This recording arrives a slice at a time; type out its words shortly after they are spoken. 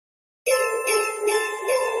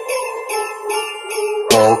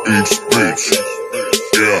RH bitch.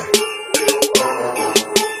 Yeah.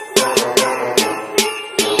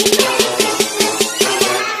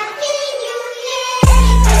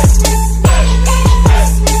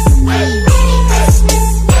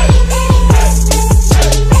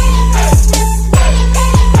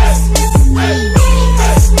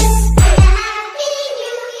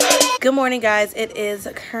 Good morning, guys. It is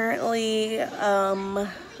currently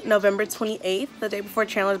November 28th, the day before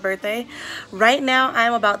Chandler's birthday. Right now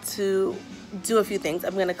I'm about to do a few things.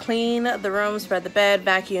 I'm gonna clean the room, spread the bed,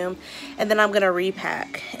 vacuum, and then I'm gonna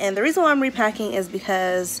repack. And the reason why I'm repacking is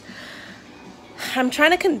because I'm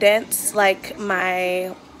trying to condense like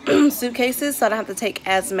my suitcases so I don't have to take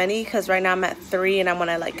as many, because right now I'm at 3 and I want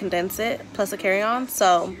to like condense it plus a carry-on.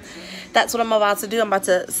 So that's what I'm about to do. I'm about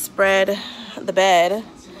to spread the bed,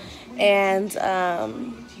 and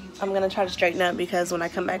I'm gonna try to straighten up, because when I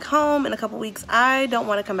come back home in a couple weeks, I don't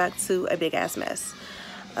want to come back to a big ass mess.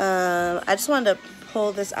 I just wanted to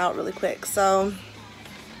pull this out really quick. So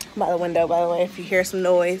by the window, by the way, if you hear some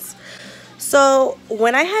noise. So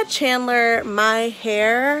when I had Chandler, my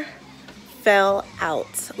hair fell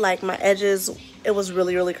out, like my edges. It was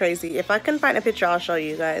really crazy. If I can find a picture, I'll show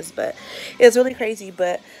you guys, but it's really crazy.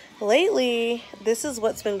 But lately, this is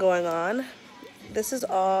what's been going on. This is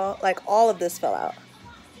all of this fell out,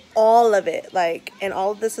 all of it, like, and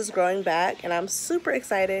all of this is growing back, and I'm super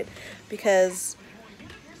excited because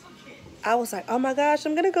I was like, oh my gosh,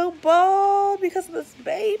 I'm gonna go bald because of this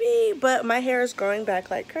baby. But my hair is growing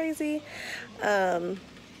back like crazy.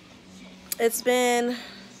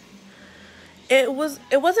 It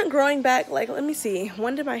wasn't growing back, like, let me see,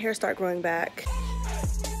 when did my hair start growing back?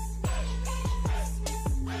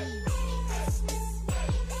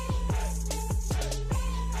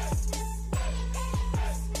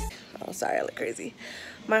 Oh, sorry, I look crazy.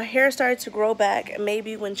 My hair started to grow back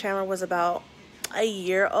maybe when Chandler was about a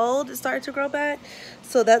year old. It started to grow back.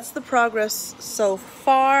 So that's the progress so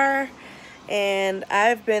far. And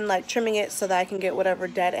I've been like trimming it so that I can get whatever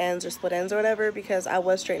dead ends or split ends or whatever, because I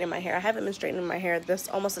was straightening my hair. I haven't been straightening my hair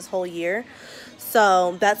almost this whole year.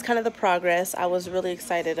 So that's kind of the progress. I was really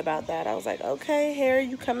excited about that. I was like, okay, hair,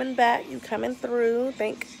 you coming back, you coming through,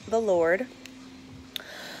 thank the Lord.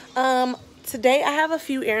 Today I have a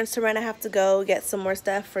few errands to run. I have to go get some more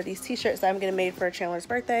stuff for these t-shirts that I'm getting made for Chandler's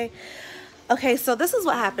birthday. Okay, so this is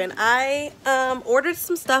what happened. I ordered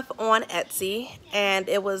some stuff on Etsy, and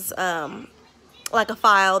it was like a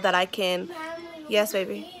file that I can, yes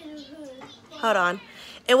baby, hold on.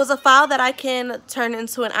 It was a file that I can turn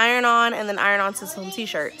into an iron-on and then iron onto some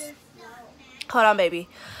t-shirts. Hold on, baby.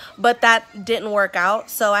 But that didn't work out,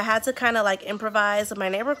 so I had to kind of like improvise. My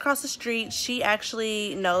neighbor across the street, she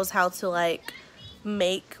actually knows how to like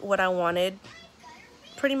make what I wanted,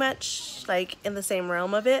 pretty much like in the same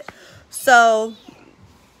realm of it. So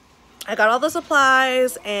I got all the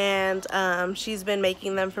supplies, and she's been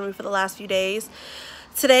making them for me for the last few days.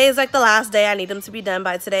 Today is like the last day. I need them to be done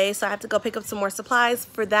by today, so I have to go pick up some more supplies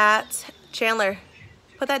for that. Chandler,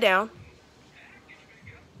 put that down.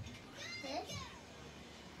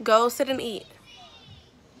 Go sit and eat.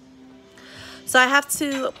 So I have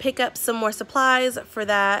to pick up some more supplies for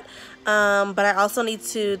that, but I also need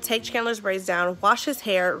to take Chandler's braids down, wash his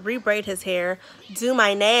hair, re-braid his hair, do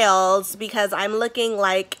my nails because I'm looking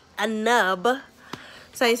like a nub.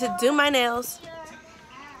 So I need to do my nails.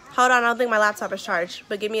 Hold on, I don't think my laptop is charged,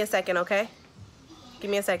 but give me a second, okay? Give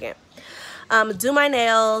me a second. Do my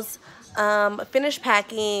nails, finish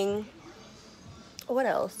packing. What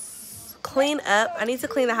else? Clean up. I need to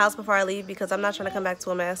clean the house before I leave because I'm not trying to come back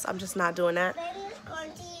to a mess. I'm just not doing that.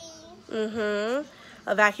 I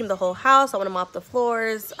vacuum the whole house. I want to mop the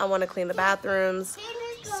floors. I want to clean the bathrooms.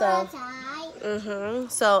 So,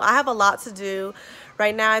 so I have a lot to do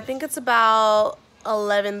right now. I think it's about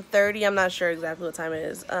 11:30. I'm not sure exactly what time it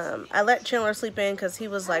is. I let Chandler sleep in because he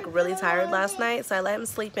was like really tired last night, so I let him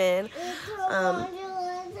sleep in.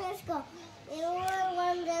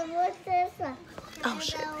 Oh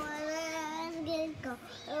shit.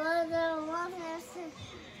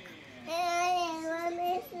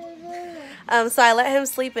 So I let him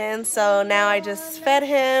sleep in, so now I just fed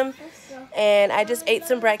him and I just ate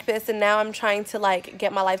some breakfast, and now I'm trying to like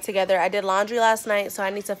get my life together. I did laundry last night, so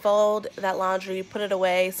I need to fold that laundry, put it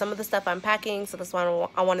away. Some of the stuff I'm packing, so that's why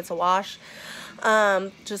I wanted to wash.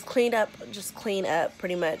 Just clean up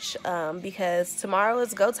pretty much, because tomorrow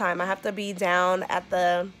is go time. I have to be down at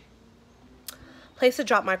the place to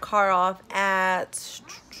drop my car off at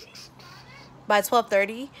by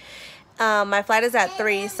 12:30. My flight is at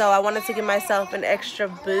 3, so I wanted to give myself an extra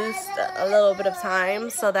boost, a little bit of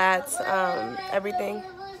time, so that everything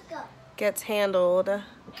gets handled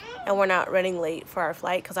and we're not running late for our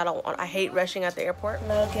flight because I hate rushing at the airport.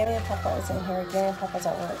 No, Gabby and Papa is in here. Gabby and Papa's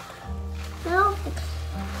at work. No,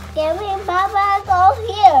 Gabby and Papa go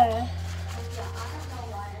here.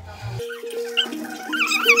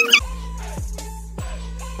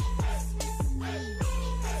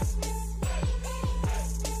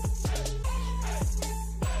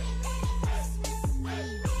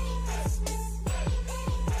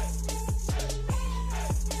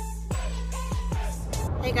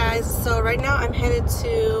 Hey guys, so right now I'm headed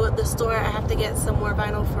to the store. I have to get some more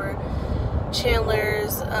vinyl for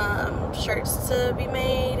Chandler's shirts to be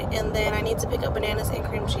made, and then I need to pick up bananas and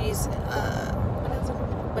cream cheese.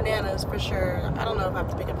 Bananas for sure. I don't know if I have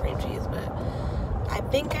to pick up cream cheese, but I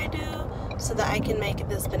think I do, so that I can make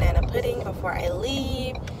this banana pudding before I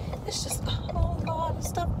leave. It's just a whole lot of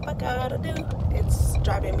stuff I gotta do. It's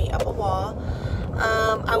driving me up a wall.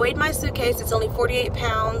 I weighed my suitcase. It's only 48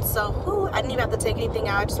 pounds, so I didn't even have to take anything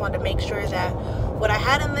out. I just wanted to make sure that what I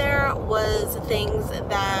had in there was things that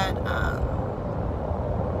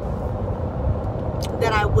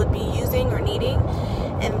that I would be using or needing.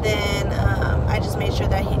 And then I just made sure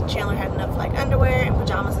that Chandler had enough like underwear and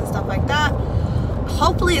pajamas and stuff like that.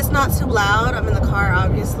 Hopefully it's not too loud. I'm in the car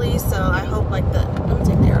obviously, so I hope like let me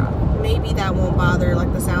take the air off. Maybe that won't bother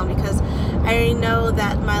like the sound, because I know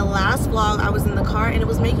that my last vlog I was in the car and it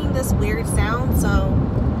was making this weird sound. So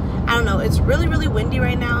I don't know, it's really windy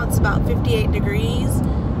right now. It's about 58 degrees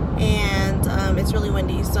and it's really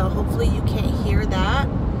windy, so hopefully you can't hear that.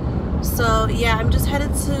 So yeah, I'm just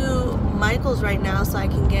headed to Michael's right now so I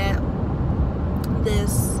can get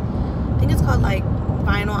this, I think it's called like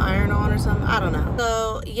vinyl iron-on or something, I don't know.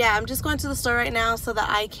 So yeah, I'm just going to the store right now so that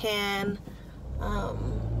I can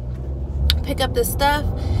pick up this stuff.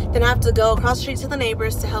 Then I have to go across the street to the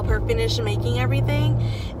neighbors to help her finish making everything,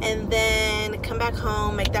 and then come back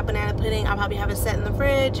home, make that banana pudding. I'll probably have it set in the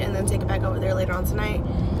fridge and then take it back over there later on tonight.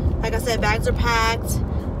 Like I said, bags are packed.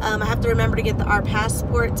 I have to remember to get our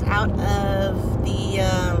passports out of the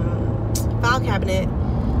file cabinet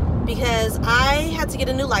because I had to get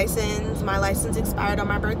a new license. My license expired on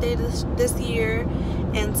my birthday this year,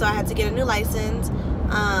 and so I had to get a new license.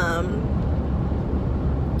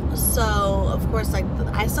 So of course, like,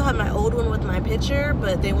 I still have my old one with my picture,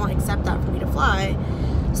 but they won't accept that for me to fly,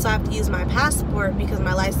 so I have to use my passport because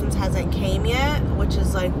my license hasn't came yet, which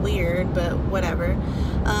is like weird, but whatever.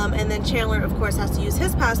 And then Chandler of course has to use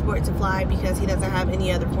his passport to fly because he doesn't have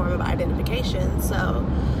any other form of identification. So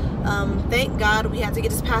thank God we had to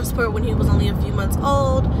get his passport when he was only a few months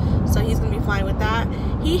old, so he's gonna be flying with that.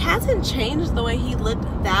 He hasn't changed the way he looked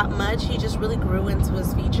that much. He just really grew into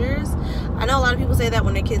his features. I know a lot of people say that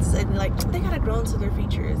when their kids like they gotta grow into their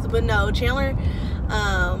features, but no, Chandler,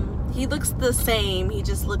 he looks the same, he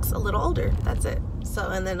just looks a little older, that's it. So,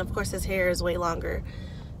 and then of course his hair is way longer.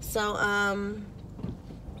 So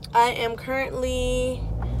I am currently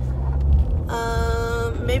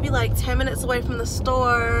maybe like 10 minutes away from the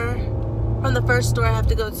store, from the first store I have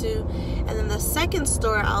to go to, and then the second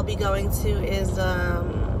store I'll be going to is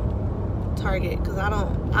Target, because I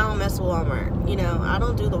don't mess with Walmart. You know, I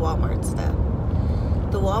don't do the Walmart stuff.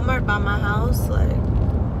 The Walmart by my house, like,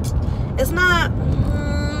 it's not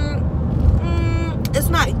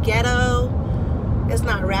ghetto, it's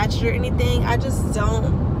not ratchet or anything. I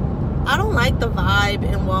don't like the vibe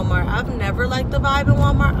in Walmart. I've never liked the vibe in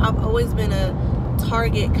Walmart. I've always been a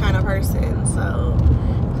Target kind of person. So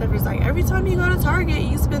Clifford's like, every time you go to Target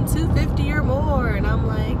you spend $250 or more, and I'm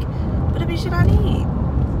like, but it be shit I need.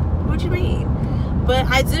 What you mean? But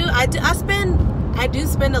I do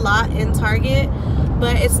spend a lot in Target,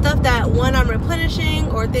 but it's stuff that, one, I'm replenishing,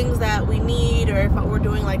 or things that we need, or if we're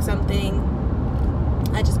doing like something,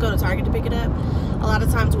 I just go to Target to pick it up. A lot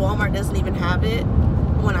of times Walmart doesn't even have it.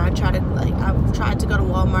 When I try to, like, I've tried to go to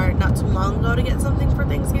Walmart not too long ago to get something for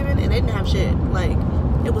Thanksgiving, and they didn't have shit. Like,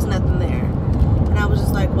 it was nothing there, and I was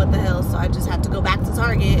just like, what the hell? So I just had to go back to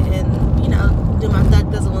Target and, you know, do my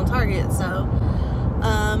thug thizzle in Target. So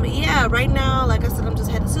yeah, right now, like I said, I'm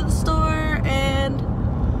just headed to the store, and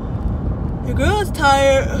your girl's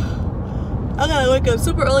tired. I gotta wake up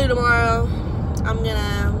super early tomorrow.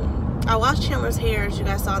 I washed Chandler's hair, as you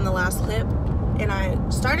guys saw in the last clip, and I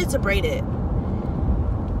started to braid it.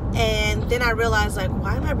 And then I realized, like,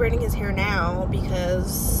 why am I braiding his hair now?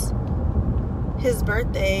 Because his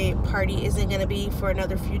birthday party isn't going to be for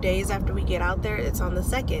another few days after we get out there. It's on the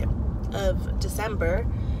 2nd of December,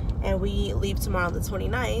 and we leave tomorrow on the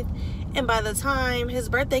 29th. And by the time his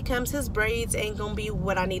birthday comes, his braids ain't going to be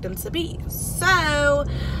what I need them to be. So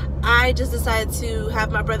I just decided to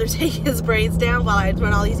have my brother take his braids down while I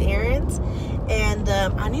run all these errands. And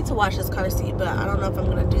I need to wash his car seat, but I don't know if I'm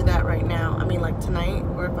going to do that right now. I mean, like tonight,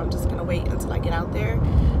 or if I'm just gonna wait until I get out there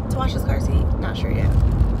to wash his car seat. Not sure yet.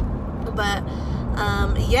 But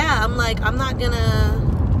yeah, I'm like, I'm not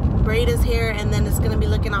gonna braid his hair and then it's gonna be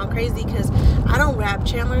looking all crazy, because I don't wrap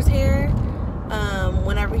Chandler's hair.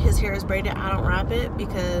 Whenever his hair is braided, I don't wrap it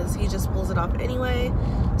because he just pulls it off anyway.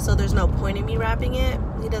 So there's no point in me wrapping it.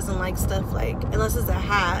 He doesn't like stuff like, unless it's a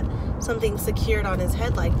hat, something secured on his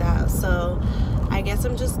head like that. So I guess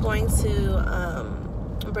I'm just going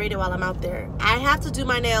to braid it while I'm out there. I have to do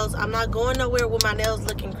my nails. I'm not going nowhere with my nails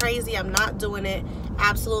looking crazy. I'm not doing it.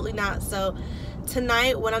 Absolutely not. So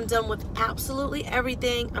tonight, when I'm done with absolutely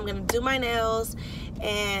everything, I'm gonna do my nails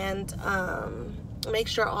and make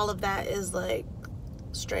sure all of that is like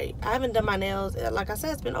straight. I haven't done my nails, like I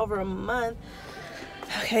said, it's been over a month.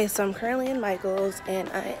 Okay, so I'm currently in Michael's and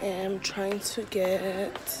I am trying to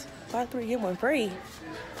get, buy 3 get 1 free.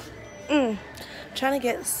 Trying to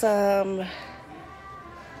get some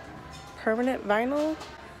permanent vinyl,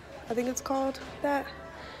 I think it's called that.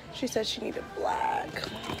 She said she needed black.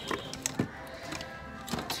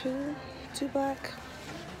 Two black.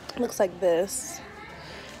 Looks like this.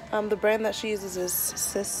 The brand that she uses is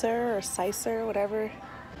Sicer, whatever.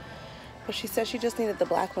 But she said she just needed the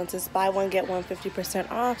black ones. It's buy one get one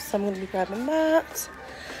 50% off. So I'm gonna be grabbing that.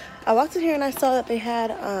 I walked in here and I saw that they had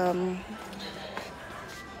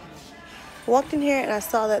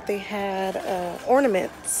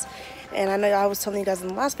ornaments. And I know I was telling you guys in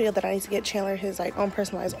the last video that I need to get Chandler his like own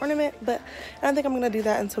personalized ornament, but I don't think I'm gonna do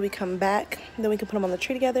that until we come back. Then we can put them on the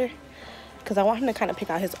tree together, because I want him to kind of pick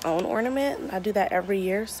out his own ornament. I do that every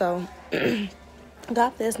year. So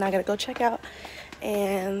got this, and I gotta go check out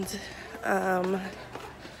and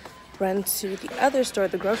run to the other store,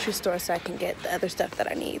 the grocery store, so I can get the other stuff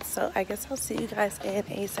that I need. So I guess I'll see you guys in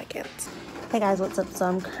a second. Hey guys, what's up? So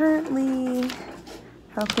I'm currently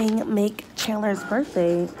helping make Chandler's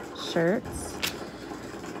birthday shirts.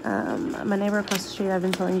 My neighbor across the street, I've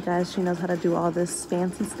been telling you guys, she knows how to do all this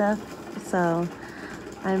fancy stuff. So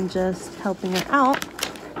I'm just helping her out.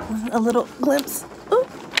 A little glimpse, ooh,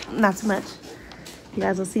 not too much. You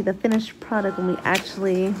guys will see the finished product when we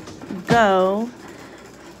actually go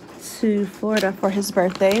to Florida for his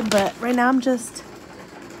birthday. But right now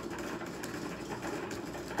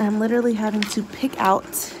I'm literally having to pick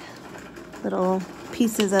out little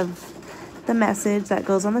pieces of the message that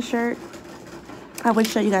goes on the shirt. I would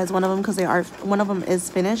show you guys one of them because one of them is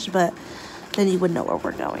finished, but then you would know where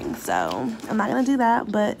we're going. So I'm not gonna do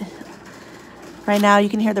that, but right now you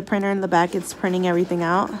can hear the printer in the back. It's printing everything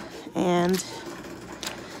out. And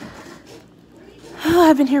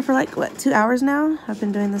I've been here for like, what, 2 hours now? I've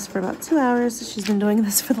been doing this for about 2 hours. She's been doing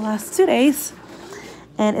this for the last 2 days.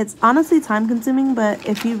 And it's honestly time consuming, but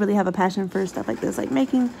if you really have a passion for stuff like this, like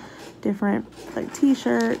making different like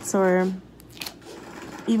t-shirts or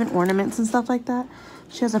even ornaments and stuff like that,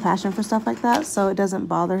 she has a passion for stuff like that, so it doesn't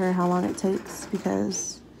bother her how long it takes,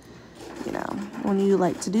 because you know, when you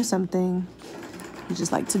like to do something, you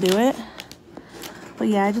just like to do it. But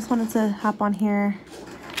yeah, I just wanted to hop on here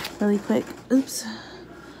really quick.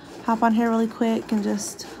 Hop on here really quick and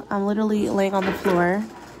just, I'm literally laying on the floor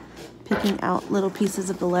picking out little pieces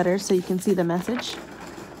of the letter so you can see the message.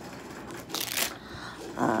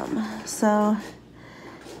 So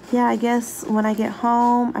yeah, I guess when I get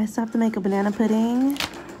home, I still have to make a banana pudding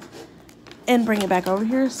and bring it back over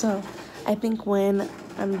here. So I think when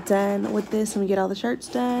I'm done with this and we get all the shirts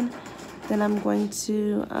done, then I'm going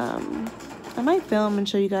to, I might film and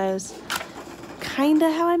show you guys kind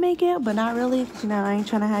of how I make it, but not really. You know, I ain't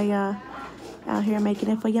trying to have y'all out here making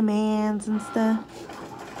it for your mans and stuff.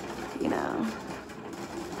 You know,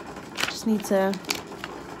 just need to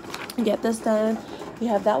get this done. We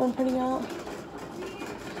have that one printing out.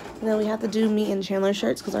 And then we have to do me and Chandler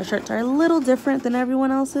shirts because our shirts are a little different than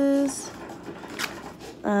everyone else's.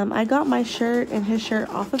 I got my shirt and his shirt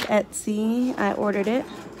off of Etsy. I ordered it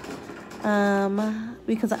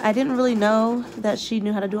because I didn't really know that she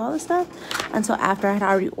knew how to do all this stuff until after I had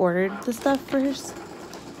already ordered the stuff for his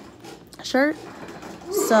shirt.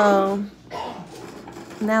 So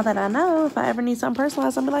now that I know, if I ever need something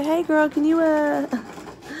personalized, I'll be like, hey girl, can you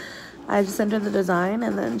I just send her the design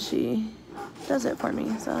and then she does it for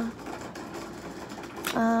me. So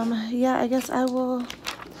yeah, I guess I will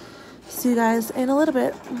see you guys in a little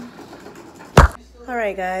bit. All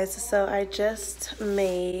right guys, so I just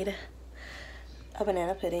made a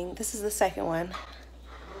banana pudding. This is the second one.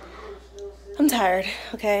 I'm tired,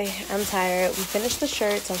 okay? I'm tired. We finished the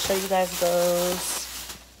shirts. I'll show you guys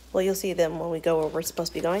those. Well, you'll see them when we go where we're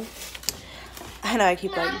supposed to be going. I know I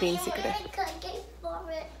keep like being secretive.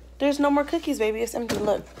 There's no more cookies, baby. It's empty.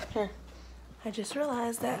 Look. Here. I just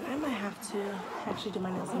realized that I might have to actually do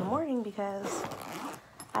my nails in the morning because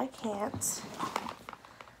I can't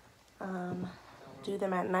do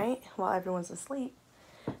them at night while everyone's asleep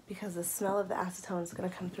because the smell of the acetone is going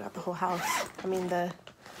to come throughout the whole house. I mean, the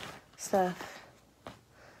stuff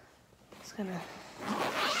is going to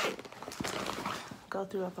go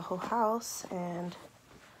throughout the whole house, and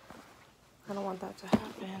I don't want that to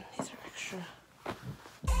happen. These are extra.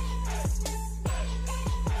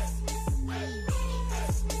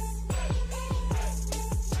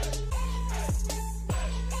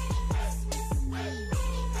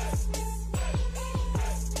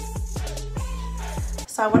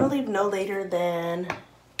 So I want to leave no later than,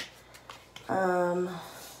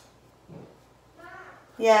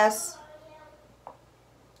 yes.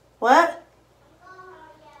 What?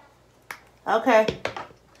 Okay.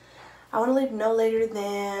 I want to leave no later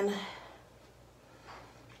than,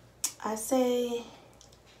 I say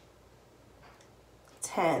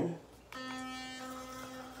 10.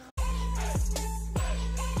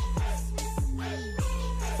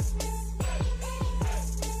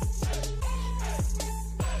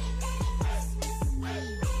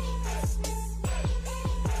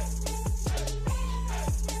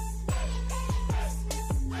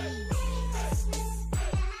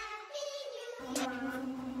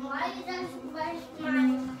 Why you just brush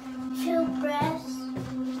my toothbrush?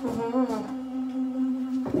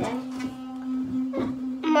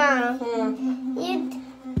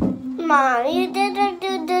 Mom, you didn't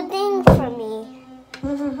do the thing for me.